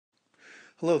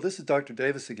Hello, this is Dr.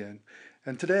 Davis again,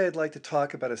 and today I'd like to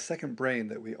talk about a second brain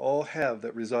that we all have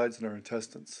that resides in our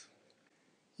intestines.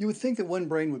 You would think that one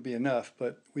brain would be enough,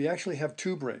 but we actually have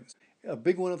two brains, a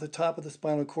big one at the top of the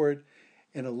spinal cord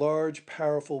and a large,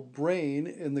 powerful brain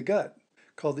in the gut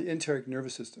called the enteric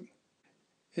nervous system.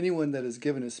 Anyone that has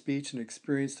given a speech and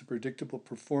experienced the predictable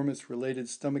performance-related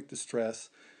stomach distress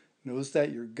knows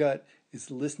that your gut is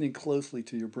listening closely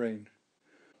to your brain.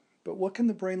 But what can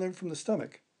the brain learn from the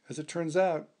stomach? As it turns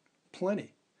out,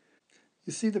 plenty.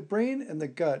 You see, the brain and the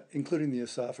gut, including the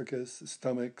esophagus, the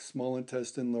stomach, small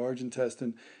intestine, large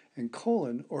intestine, and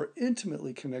colon, are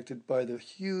intimately connected by the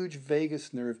huge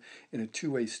vagus nerve in a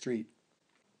two-way street.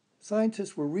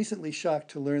 Scientists were recently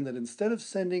shocked to learn that instead of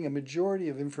sending a majority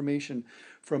of information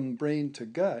from brain to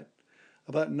gut,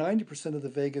 about 90% of the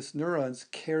vagus neurons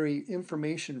carry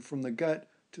information from the gut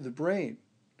to the brain.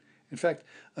 In fact,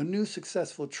 a new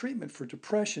successful treatment for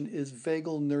depression is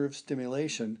vagal nerve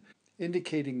stimulation,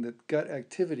 indicating that gut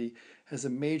activity has a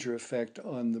major effect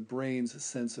on the brain's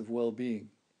sense of well-being.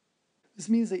 This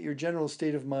means that your general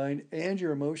state of mind and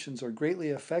your emotions are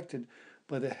greatly affected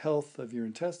by the health of your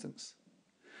intestines.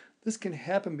 This can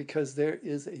happen because there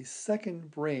is a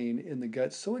second brain in the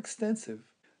gut so extensive,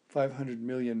 500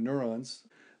 million neurons,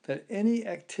 that any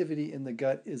activity in the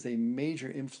gut is a major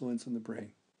influence on the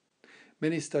brain.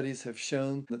 Many studies have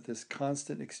shown that this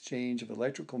constant exchange of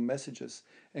electrical messages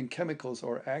and chemicals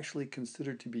are actually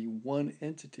considered to be one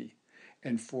entity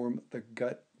and form the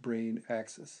gut-brain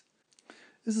axis.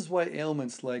 This is why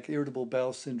ailments like irritable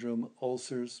bowel syndrome,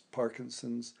 ulcers,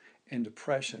 Parkinson's, and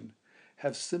depression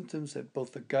have symptoms at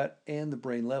both the gut and the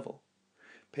brain level.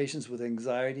 Patients with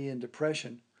anxiety and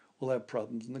depression will have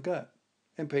problems in the gut,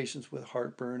 and patients with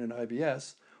heartburn and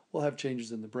IBS will have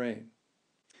changes in the brain.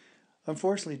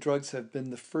 Unfortunately, drugs have been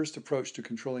the first approach to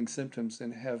controlling symptoms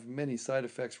and have many side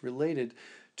effects related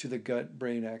to the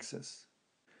gut-brain axis.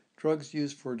 Drugs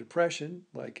used for depression,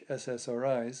 like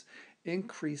SSRIs,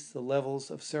 increase the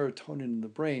levels of serotonin in the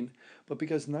brain, but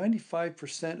because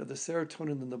 95% of the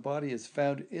serotonin in the body is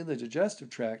found in the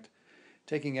digestive tract,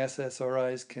 taking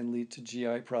SSRIs can lead to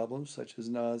GI problems such as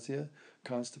nausea,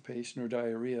 constipation, or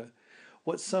diarrhea,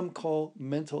 what some call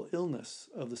mental illness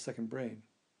of the second brain.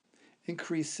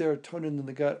 Increased serotonin in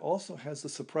the gut also has the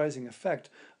surprising effect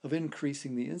of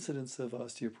increasing the incidence of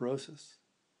osteoporosis.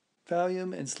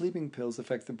 Valium and sleeping pills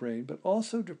affect the brain, but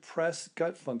also depress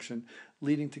gut function,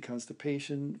 leading to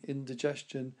constipation,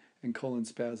 indigestion, and colon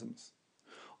spasms.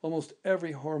 Almost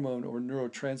every hormone or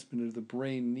neurotransmitter the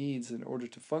brain needs in order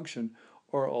to function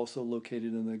are also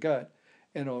located in the gut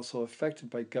and also affected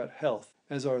by gut health,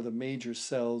 as are the major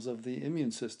cells of the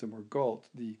immune system, or GALT,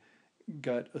 the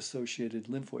gut-associated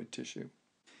lymphoid tissue.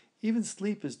 Even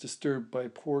sleep is disturbed by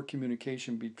poor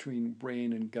communication between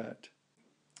brain and gut.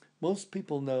 Most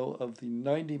people know of the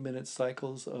 90-minute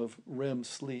cycles of REM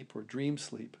sleep or dream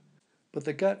sleep, but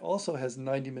the gut also has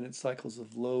 90-minute cycles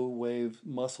of low-wave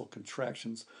muscle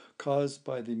contractions caused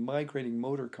by the migrating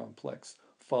motor complex,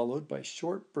 followed by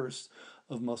short bursts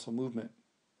of muscle movement.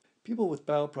 People with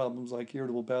bowel problems like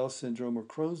irritable bowel syndrome or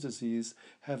Crohn's disease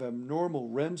have abnormal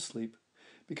REM sleep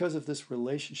because of this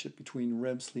relationship between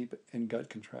REM sleep and gut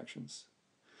contractions.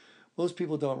 Most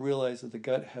people don't realize that the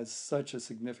gut has such a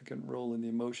significant role in the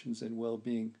emotions and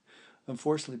well-being.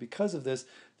 Unfortunately, because of this,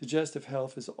 digestive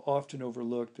health is often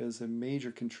overlooked as a major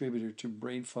contributor to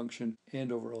brain function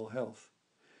and overall health.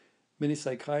 Many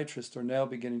psychiatrists are now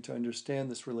beginning to understand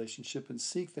this relationship and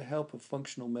seek the help of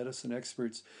functional medicine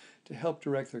experts to help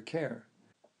direct their care.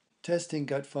 Testing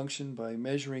gut function by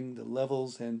measuring the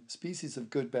levels and species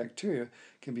of good bacteria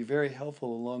can be very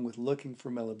helpful, along with looking for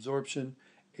malabsorption,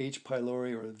 H.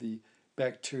 pylori, or the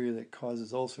bacteria that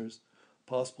causes ulcers,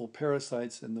 possible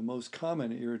parasites, and the most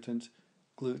common irritant,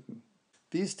 gluten.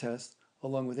 These tests,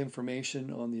 along with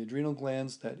information on the adrenal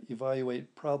glands that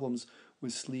evaluate problems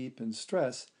with sleep and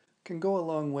stress, can go a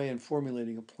long way in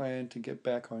formulating a plan to get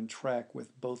back on track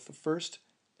with both the first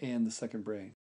and the second brain.